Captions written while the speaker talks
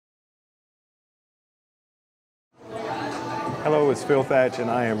Hello, it's Phil Thatch,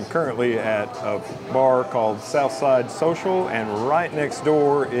 and I am currently at a bar called Southside Social, and right next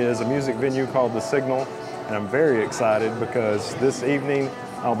door is a music venue called The Signal, and I'm very excited because this evening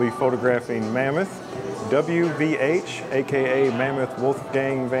I'll be photographing Mammoth WVH, aka Mammoth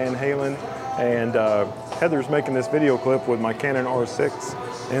Wolfgang Van Halen, and Heather's making this video clip with my Canon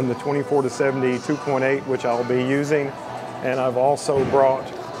R6 and the 24-70 2.8, which I'll be using, and I've also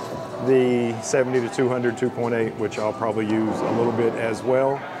brought the 70-200 2.8, which I'll probably use a little bit as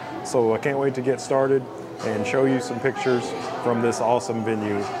well. So I can't wait to get started and show you some pictures from this awesome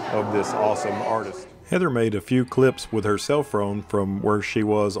venue of this awesome artist. Heather made a few clips with her cell phone from where she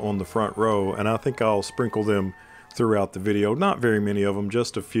was on the front row, and I think I'll sprinkle them throughout the video. Not very many of them,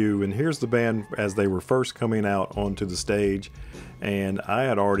 just a few. And here's the band as they were first coming out onto the stage, and I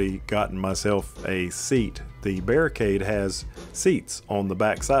had already gotten myself a seat. The barricade has seats on the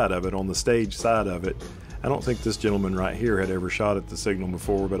back side of it, on the stage side of it. I don't think this gentleman right here had ever shot at the Signal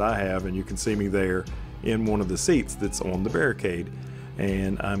before, but I have, and you can see me there in one of the seats that's on the barricade.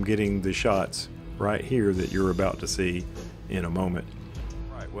 And I'm getting the shots right here that you're about to see in a moment.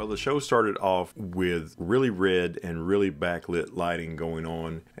 Well, the show started off with really red and really backlit lighting going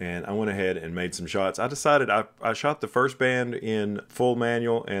on, and I went ahead and made some shots. I decided I shot the first band in full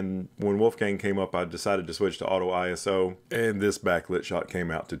manual, and when Wolfgang came up I decided to switch to auto ISO, and this backlit shot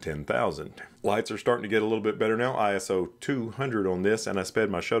came out to 10,000. Lights are starting to get a little bit better now. ISO 200 on this, and I sped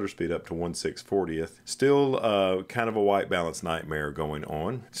my shutter speed up to 1/640th. Still kind of a white balance nightmare going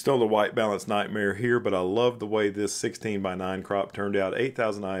on. Still the white balance nightmare here, but I love the way this 16:9 crop turned out.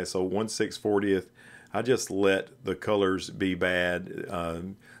 8,000 ISO, 1/640th. I just let the colors be bad. A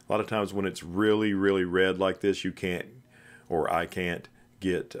lot of times when it's really, really red like this, you can't, or I can't,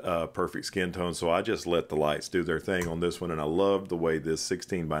 get perfect skin tone, so I just let the lights do their thing on this one, and I loved the way this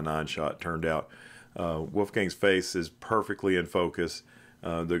 16:9 shot turned out. Wolfgang's face is perfectly in focus.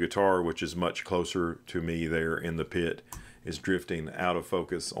 The guitar, which is much closer to me there in the pit, is drifting out of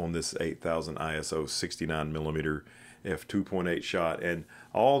focus on this 8,000 ISO 69mm f2.8 shot, and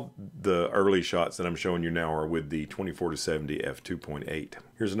all the early shots that I'm showing you now are with the 24-70 f2.8.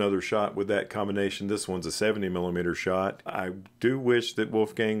 Here's another shot with that combination. This one's a 70mm shot. I do wish that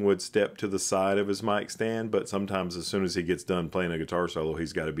Wolfgang would step to the side of his mic stand, but sometimes as soon as he gets done playing a guitar solo,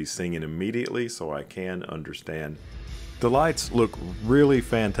 he's got to be singing immediately, so I can understand. The lights look really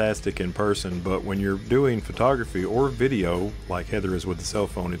fantastic in person, but when you're doing photography or video, like Heather is with the cell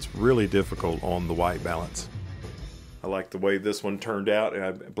phone, it's really difficult on the white balance. I like the way this one turned out, and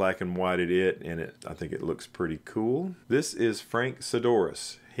I black and whited it, and I think it looks pretty cool. This is Frank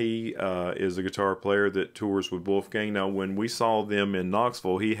Sidoris. He is a guitar player that tours with Wolfgang. Now, when we saw them in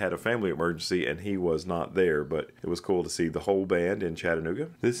Knoxville, he had a family emergency and he was not there, but it was cool to see the whole band in Chattanooga.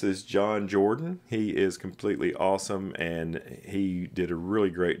 This is John Jordan. He is completely awesome, and he did a really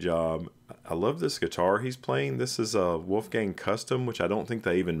great job. I love this guitar he's playing. This is a Wolfgang Custom, which I don't think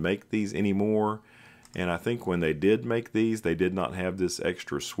they even make these anymore. And I think when they did make these, they did not have this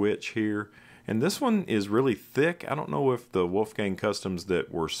extra switch here. And this one is really thick. I don't know if the Wolfgang Customs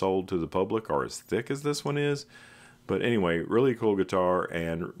that were sold to the public are as thick as this one is. But anyway, really cool guitar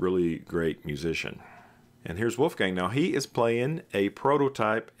and really great musician. And here's Wolfgang. Now he is playing a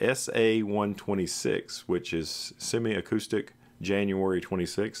prototype SA-126, which is semi-acoustic. January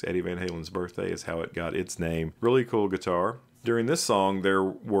 26, Eddie Van Halen's birthday is how it got its name. Really cool guitar. During this song there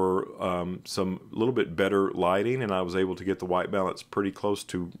were some little bit better lighting, and I was able to get the white balance pretty close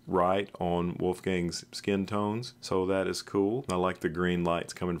to right on Wolfgang's skin tones, so that is cool. I like the green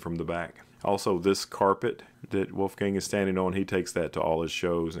lights coming from the back. Also, this carpet that Wolfgang is standing on, he takes that to all his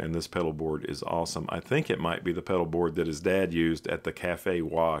shows, and this pedal board is awesome. I think it might be the pedal board that his dad used at the Cafe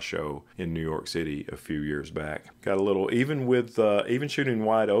Wah show in New York City a few years back. Got a little, even shooting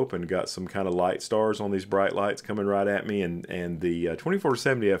wide open, got some kind of light stars on these bright lights coming right at me, and the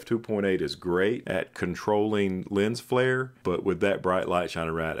 24-70 f2.8 is great at controlling lens flare, but with that bright light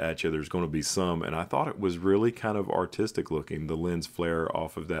shining right at you, there's going to be some, and I thought it was really kind of artistic looking, the lens flare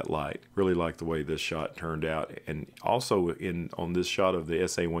off of that light. Really like the way this shot turned out. And also on this shot of the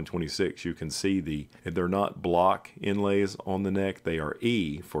SA-126, you can see they're not block inlays on the neck, they are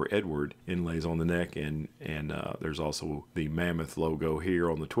E for Edward inlays on the neck, and there's also the Mammoth logo here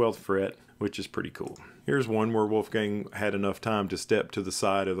on the 12th fret, which is pretty cool. Here's one where Wolfgang had enough time to step to the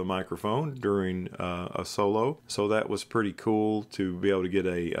side of the microphone during a solo, so that was pretty cool to be able to get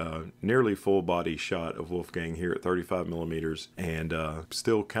a nearly full body shot of Wolfgang here at 35mm, and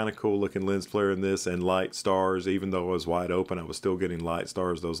still kind of cool looking lens flare in this, and light stars. Even though I was wide open, I was still getting light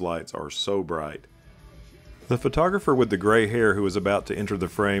stars. Those lights are so bright. The photographer with the gray hair who is about to enter the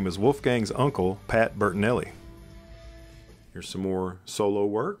frame is Wolfgang's uncle, Pat Bertinelli. Here's some more solo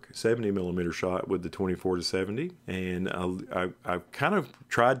work, 70mm shot with the 24-70, and I kind of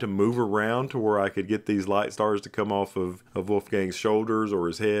tried to move around to where I could get these light stars to come off of Wolfgang's shoulders or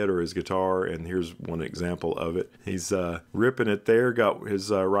his head or his guitar, and here's one example of it. He's ripping it there, got his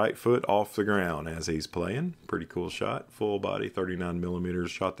right foot off the ground as he's playing. Pretty cool shot, full body, 39mm,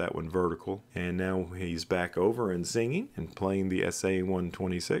 shot that one vertical, and now he's back over and singing and playing the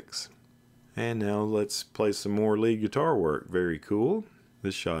SA-126. And now let's play some more lead guitar work. Very cool.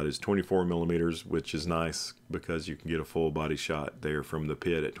 This shot is 24mm, which is nice because you can get a full body shot there from the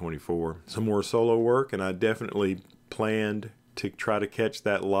pit at 24. Some more solo work, and I definitely planned to try to catch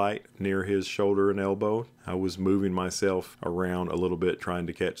that light near his shoulder and elbow. I was moving myself around a little bit trying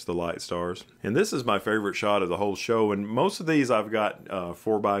to catch the light stars. And this is my favorite shot of the whole show, and most of these I've got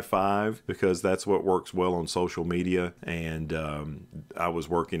 4x5 because that's what works well on social media, and I was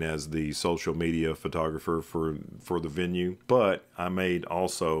working as the social media photographer for the venue, but I made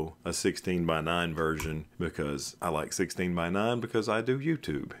also a 16x9 version because I like 16x9 because I do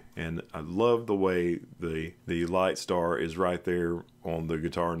YouTube, and I love the way the light star is right there on the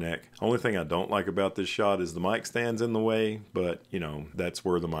guitar neck. Only thing I don't like about this shot is the mic stands in the way, but you know, that's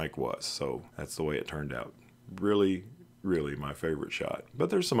where the mic was, so that's the way it turned out. Really my favorite shot, but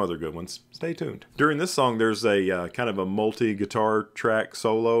there's some other good ones. Stay tuned. During this song there's a kind of a multi-guitar track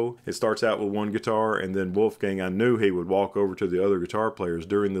solo. It starts out with one guitar, and then Wolfgang, I knew he would walk over to the other guitar players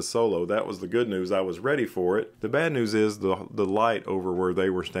during this solo. That was the good news. I was ready for it. The bad news is the light over where they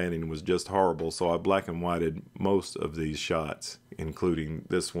were standing was just horrible, so I black and whited most of these shots, including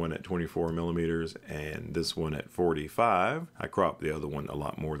this one at 24mm and this one at 45. I cropped the other one a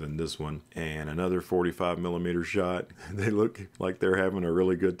lot more than this one, and another 45mm shot. They look like they're having a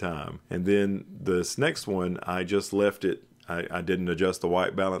really good time. And then this next one, I just left it. I didn't adjust the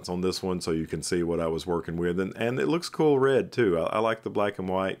white balance on this one so you can see what I was working with, and it looks cool red too. I like the black and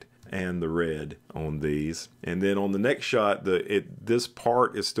white and the red on these. And then on the next shot, this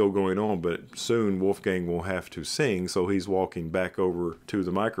part is still going on, but soon Wolfgang will have to sing, so he's walking back over to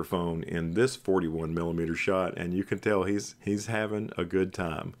the microphone in this 41mm shot, and you can tell he's having a good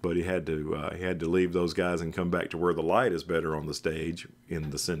time. But he had to leave those guys and come back to where the light is better on the stage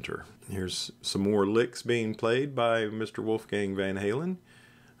in the center. Here's some more licks being played by Mr. Wolfgang Van Halen.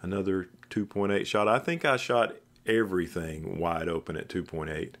 Another 2.8 shot. I think I shot everything wide open at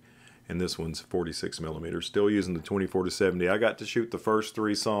 2.8. And this one's 46mm, still using the 24-70. I got to shoot the first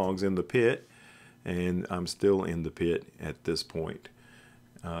 3 songs in the pit, and I'm still in the pit at this point.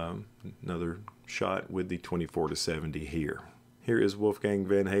 Another shot with the 24-70 here. Here is Wolfgang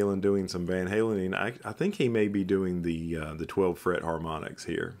Van Halen doing some Van Halening. I think he may be doing the 12 fret harmonics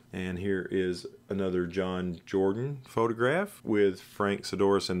here. And here is another John Jordan photograph with Frank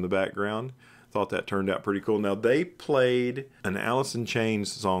Sidoris in the background. Thought that turned out pretty cool. Now, they played an Alice in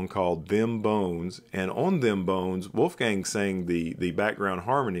Chains song called Them Bones, and on Them Bones, Wolfgang sang the background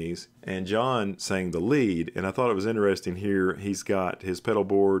harmonies, and John sang the lead. And I thought it was interesting here, he's got his pedal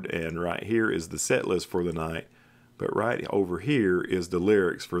board, and right here is the set list for the night. But right over here is the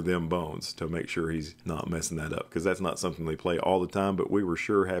lyrics for Them Bones, to make sure he's not messing that up, because that's not something they play all the time, but we were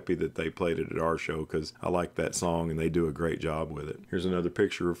sure happy that they played it at our show because I like that song and they do a great job with it. Here's another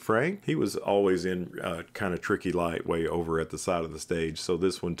picture of Frank. He was always in kind of tricky light way over at the side of the stage, so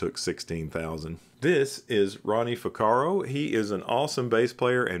this one took 16,000. This is Ronnie Ficarro. He is an awesome bass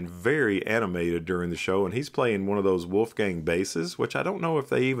player and very animated during the show, and he's playing one of those Wolfgang basses, which I don't know if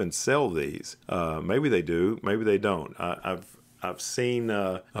they even sell these. Maybe they do, maybe they don't. I've seen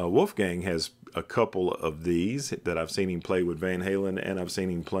Wolfgang has a couple of these that I've seen him play with Van Halen, and I've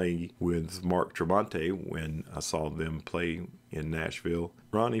seen him play with Mark Tremonti when I saw them play in Nashville.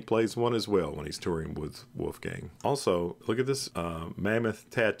 Ronnie plays one as well when he's touring with Wolfgang. Also, look at this Mammoth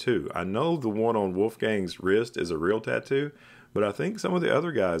tattoo. I know the one on Wolfgang's wrist is a real tattoo, but I think some of the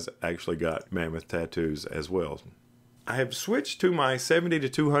other guys actually got Mammoth tattoos as well. I have switched to my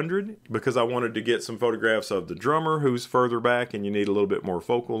 70-200 because I wanted to get some photographs of the drummer who's further back, and you need a little bit more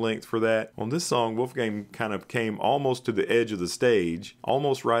focal length for that. On this song, Wolfgang kind of came almost to the edge of the stage,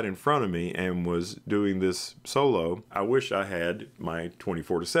 almost right in front of me, and was doing this solo. I wish I had my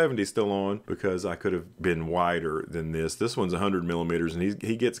 24-70 still on because I could have been wider than this. This one's 100mm, and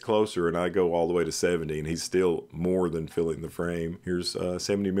he gets closer, and I go all the way to 70, and he's still more than filling the frame. Here's a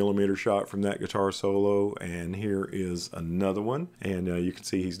 70mm shot from that guitar solo, and here is another one, and you can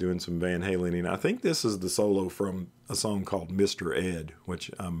see he's doing some Van Halening. I think this is the solo from a song called Mr. Ed, which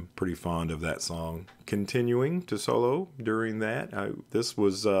I'm pretty fond of that song. Continuing to solo during that, this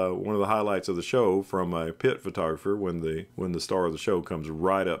was one of the highlights of the show from a pit photographer when the star of the show comes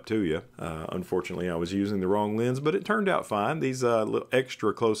right up to you. Unfortunately, I was using the wrong lens, but it turned out fine. These little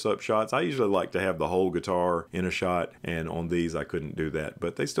extra close-up shots, I usually like to have the whole guitar in a shot, and on these I couldn't do that,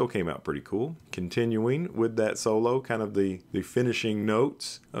 but they still came out pretty cool. Continuing with that solo, kind of the finishing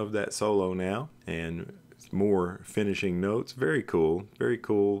notes of that solo now, and more finishing notes. Very cool, very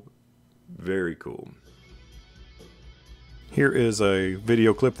cool, very cool. Here is a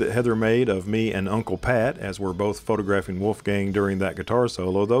video clip that Heather made of me and Uncle Pat as we're both photographing Wolfgang during that guitar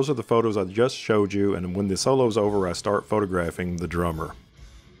solo. Those are the photos I just showed you, and when the solo's over, I start photographing the drummer.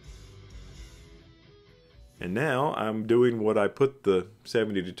 And now I'm doing what I put the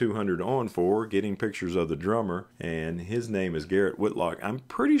 70 to 200 on for, getting pictures of the drummer, and his name is Garrett Whitlock. I'm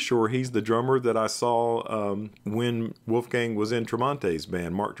pretty sure he's the drummer that I saw when Wolfgang was in Tremonti's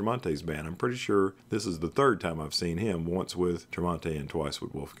band, Mark Tremonti's band. I'm pretty sure this is the third time I've seen him, once with Tremonti and twice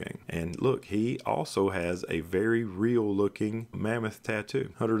with Wolfgang. And look, he also has a very real looking Mammoth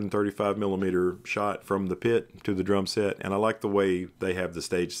tattoo. 135mm shot from the pit to the drum set, and I like the way they have the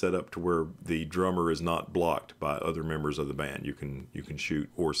stage set up to where the drummer is not blocked by other members of the band. You can shoot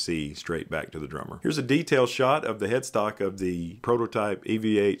or see straight back to the drummer. Here's a detailed shot of the headstock of the prototype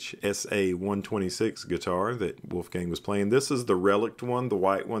EVH SA126 guitar that Wolfgang was playing. This is the relic one, the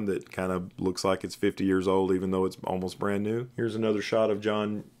white one that kind of looks like it's 50 years old even though it's almost brand new. Here's another shot of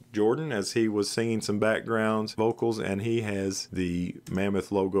John Jordan as he was singing some background vocals, and he has the Mammoth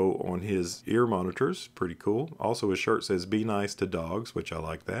logo on his ear monitors. Pretty cool. Also, his shirt says "Be nice to dogs," which I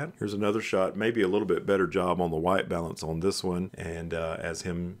like that. Here's another shot, maybe a little bit better job on the white balance on this one, and as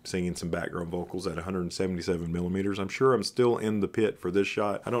him singing some background vocals at 177mm. I'm sure I'm still in the pit for this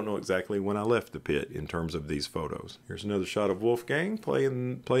shot. I don't know exactly when I left the pit in terms of these photos. Here's another shot of Wolfgang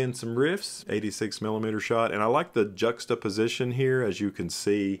playing some riffs, 86mm shot, and I like the juxtaposition here. As you can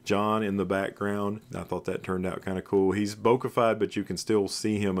see John in the background. I thought that turned out kind of cool. He's bokehfied, but you can still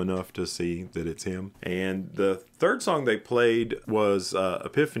see him enough to see that it's him. And the third song they played was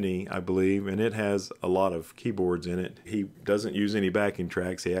Epiphany, I believe, and it has a lot of keyboards in it. He doesn't use any backing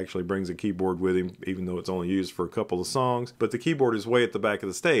tracks. He actually brings a keyboard with him, even though it's only used for a couple of songs. But the keyboard is way at the back of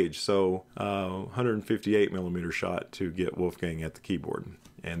the stage, so 158mm shot to get Wolfgang at the keyboard.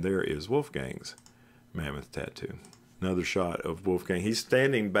 And there is Wolfgang's Mammoth tattoo. Another shot of Wolfgang. He's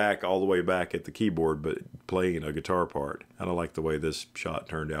standing back all the way back at the keyboard, but playing a guitar part. I don't like the way this shot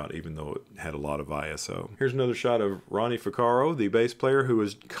turned out, even though it had a lot of ISO. Here's another shot of Ronnie Ficarro, the bass player, who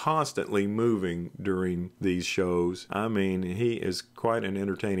is constantly moving during these shows. I mean, he is quite an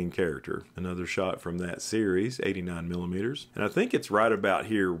entertaining character. Another shot from that series, 89mm. And I think it's right about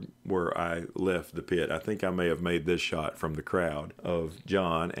here where I left the pit. I think I may have made this shot from the crowd of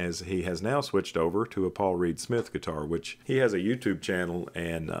John, as he has now switched over to a Paul Reed Smith guitar, which he has a YouTube channel,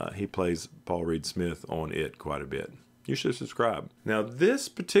 and he plays Paul Reed Smith on it quite a bit. You should subscribe. Now, this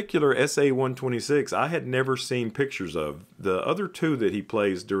particular SA126 I had never seen pictures of. The other two that he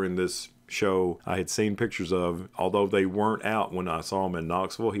plays during this show I had seen pictures of, although they weren't out when I saw him in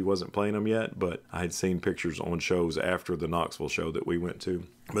Knoxville. He wasn't playing them yet, but I had seen pictures on shows after the Knoxville show that we went to.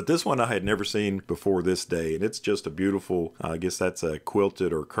 But this one I had never seen before this day, and it's just a beautiful, I guess that's a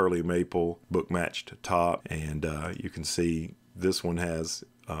quilted or curly maple book matched top, and you can see this one has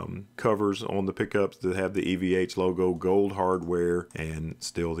covers on the pickups that have the EVH logo, gold hardware, and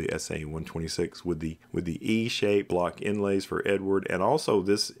still the SA126 with the E-shaped block inlays for Edward. And also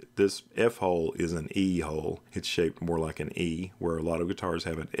this F hole is an E hole. It's shaped more like an E, where a lot of guitars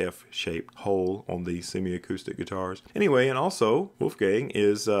have an F-shaped hole on the semi-acoustic guitars. Anyway, and also Wolfgang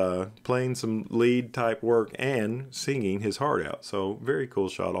is playing some lead type work and singing his heart out. So very cool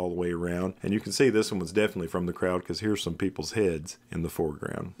shot all the way around. And you can see this one was definitely from the crowd, because here's some people's heads in the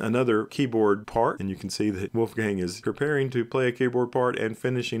foreground. Another keyboard part, and you can see that Wolfgang is preparing to play a keyboard part and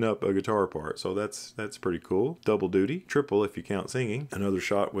finishing up a guitar part. So that's pretty cool. Double duty, triple if you count singing. Another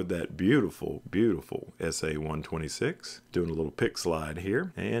shot with that beautiful, beautiful SA126. Doing a little pick slide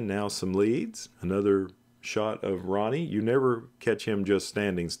here. And now some leads. Another shot of Ronnie. You never catch him just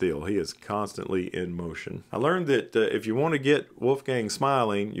standing still. He is constantly in motion. I learned that if you want to get Wolfgang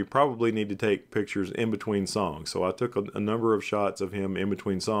smiling, you probably need to take pictures in between songs. So I took a number of shots of him in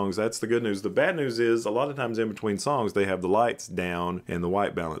between songs. That's the good news. The bad news is a lot of times in between songs they have the lights down and the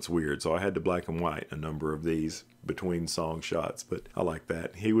white balance weird. So I had to black and white a number of these between song shots, but I like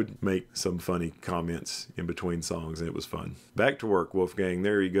that. He would make some funny comments in between songs, and it was fun. Back to work, Wolfgang.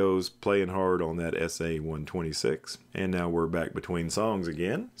 There he goes, playing hard on that SA126. SA-126. And now we're back between songs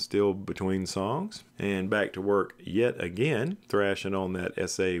again, still between songs, and back to work yet again, thrashing on that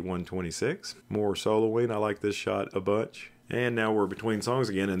SA-126. More soloing. I like this shot a bunch. And now we're between songs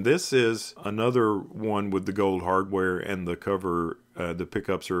again, and this is another one with the gold hardware, and the cover, the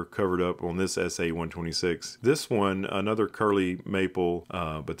pickups are covered up on this SA-126. This one, another curly maple,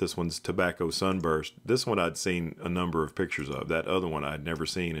 but this one's tobacco sunburst. This one I'd seen a number of pictures of. That other one I'd never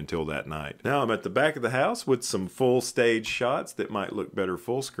seen until that night. Now I'm at the back of the house with some full stage shots that might look better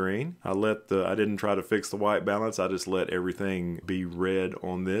full screen. I didn't try to fix the white balance. I just let everything be red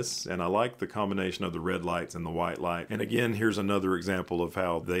on this, and I like the combination of the red lights and the white light. And again, here's another example of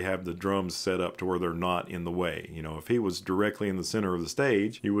how they have the drums set up to where they're not in the way. You know, if he was directly in the center of the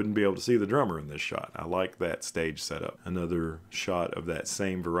stage, you wouldn't be able to see the drummer in this shot. I like that stage setup. Another shot of that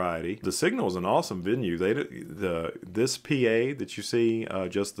same variety. The Signal is an awesome venue. This PA that you see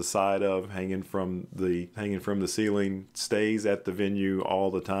just the side of hanging from the ceiling stays at the venue all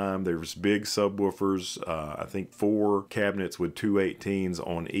the time. There's big subwoofers. I think 4 cabinets with 218s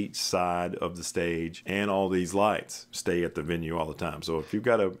on each side of the stage, and all these lights stay at the venue all the time. So if you've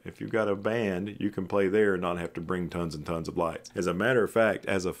got a band, you can play there and not have to bring tons and tons of lights. As a matter of fact,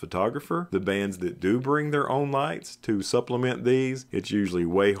 as a photographer, the bands that do bring their own lights to supplement these, it's usually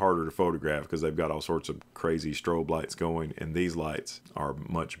way harder to photograph because they've got all sorts of crazy strobe lights going, and these lights are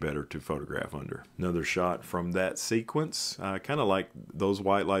much better to photograph under. Another shot from that sequence. I kind of like those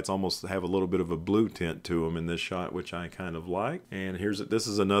white lights, almost have a little bit of a blue tint to them in this shot, which I kind of like. And this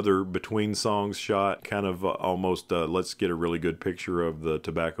is another between songs shot, kind of almost let's get a really good picture of the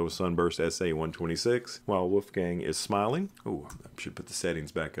tobacco sunburst SA-126 while Wolfgang is smiling. Oh, I should put the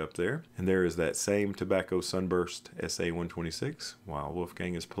settings back up there. And there is that same tobacco sunburst SA-126 while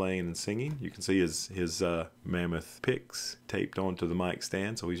Wolfgang is playing and singing. You can see his Mammoth picks taped onto the mic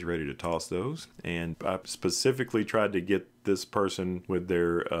stand, so he's ready to toss those. And I specifically tried to get this person with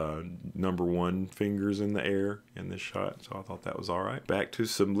their #1 fingers in the air in this shot, so I thought that was all right. Back to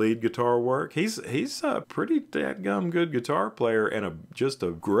some lead guitar work. He's a pretty dadgum good guitar player and just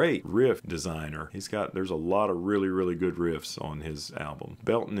a great riff designer. There's a lot of really good riffs on his album.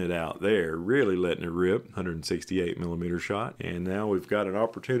 Belting it out there, really letting it rip. 168mm shot. And now we've got an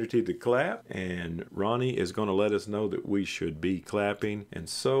opportunity to clap, and Ronnie is going to let us know that we should be clapping, and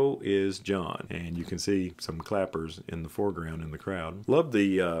so is John. And you can see some clappers in the foreground in the crowd. Love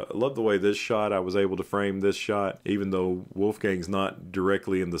the way this shot, I was able to frame this shot, even though Wolfgang's not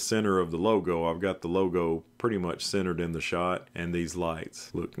directly in the center of the logo. I've got the logo pretty much centered in the shot, and these lights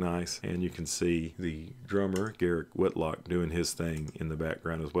look nice. And you can see the drummer, Garrick Whitlock, doing his thing in the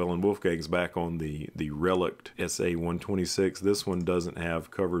background as well. And Wolfgang's back on the relict SA-126. This one doesn't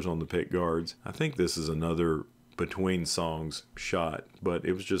have covers on the pick guards. I think this is another between songs shot, but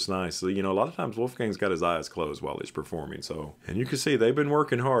it was just nice. So, you know, a lot of times Wolfgang's got his eyes closed while he's performing, so, and you can see they've been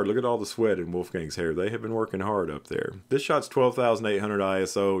working hard. Look at all the sweat in Wolfgang's hair. They have been working hard up there. This shot's 12,800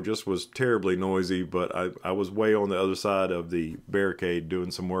 ISO, just was terribly noisy, but I was way on the other side of the barricade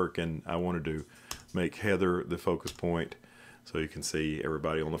doing some work, and I wanted to make Heather the focus point so you can see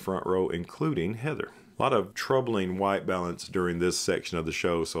everybody on the front row, including Heather. A lot of troubling white balance during this section of the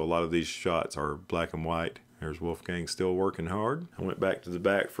show, so a lot of these shots are black and white. There's Wolfgang still working hard. I went back to the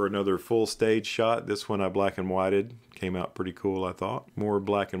back for another full stage shot. This one I black and whited. Came out pretty cool, I thought. More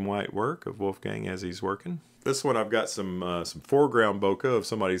black and white work of Wolfgang as he's working. This one I've got some foreground bokeh of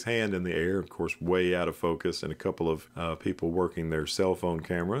somebody's hand in the air, of course way out of focus, and a couple of people working their cell phone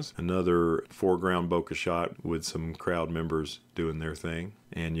cameras. Another foreground bokeh shot with some crowd members doing their thing.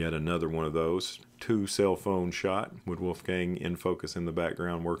 And yet another one of those. 2 cell phone shot with Wolfgang in focus in the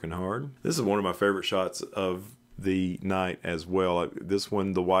background working hard. This is one of my favorite shots of the night as well. This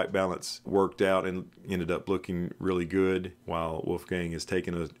one, the white balance worked out and ended up looking really good while Wolfgang is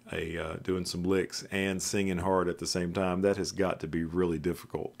taking doing some licks and singing hard at the same time. That has got to be really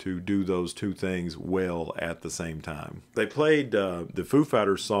difficult to do those two things well at the same time. They played the Foo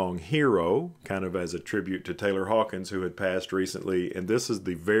Fighters song Hero, kind of as a tribute to Taylor Hawkins, who had passed recently, and this is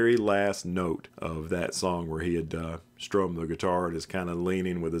the very last note of that song where he had strummed the guitar and is kind of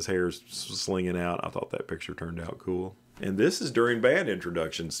leaning with his hair slinging out. I thought that picture turned out cool. And this is during band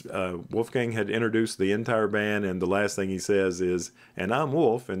introductions. Wolfgang had introduced the entire band, and the last thing he says is, "And I'm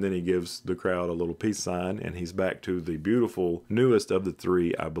Wolf," and then he gives the crowd a little peace sign, and he's back to the beautiful, newest of the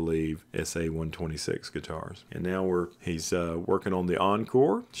 3, I believe, SA-126 guitars. And now he's working on the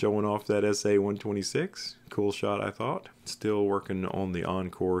encore, showing off that SA-126. Cool shot, I thought. Still working on the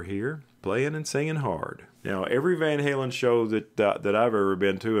encore here. Playing and singing hard. Now, every Van Halen show that I've ever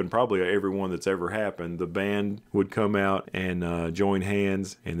been to, and probably every one that's ever happened, the band would come out and join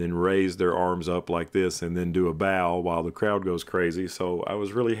hands and then raise their arms up like this and then do a bow while the crowd goes crazy. So I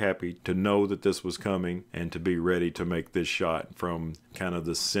was really happy to know that this was coming and to be ready to make this shot from kind of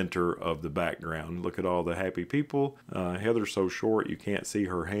the center of the background. Look at all the happy people. Heather's so short you can't see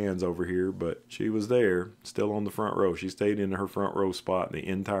her hands over here, but she was there, still on the front row. She stayed in her front row spot the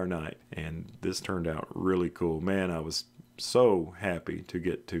entire night, and this turned out really cool. Man, I was so happy to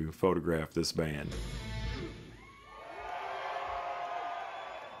get to photograph this band.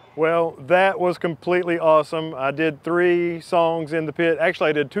 Well, that was completely awesome. I did 3 songs in the pit.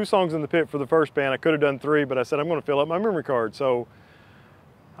 Actually, I did 2 songs in the pit for the first band. I could have done 3, but I said I'm going to fill up my memory card. So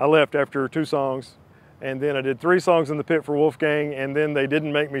I left after 2 songs, and then I did 3 songs in the pit for Wolfgang, and then they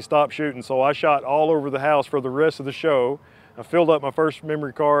didn't make me stop shooting. So I shot all over the house for the rest of the show. I filled up my first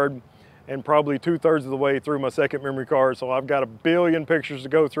memory card and probably 2/3 of the way through my second memory card. So I've got a billion pictures to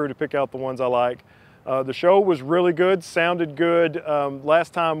go through to pick out the ones I like. The show was really good, sounded good.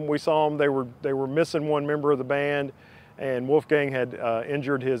 Last time we saw them, they were missing one member of the band, and Wolfgang had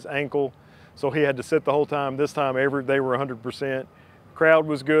injured his ankle, so he had to sit the whole time. This time they were 100%. Crowd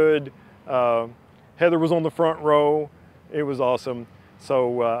was good. Heather was on the front row. It was awesome.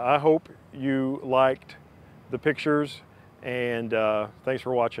 So I hope you liked the pictures, and thanks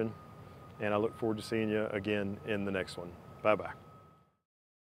for watching. And I look forward to seeing you again in the next one. Bye-bye.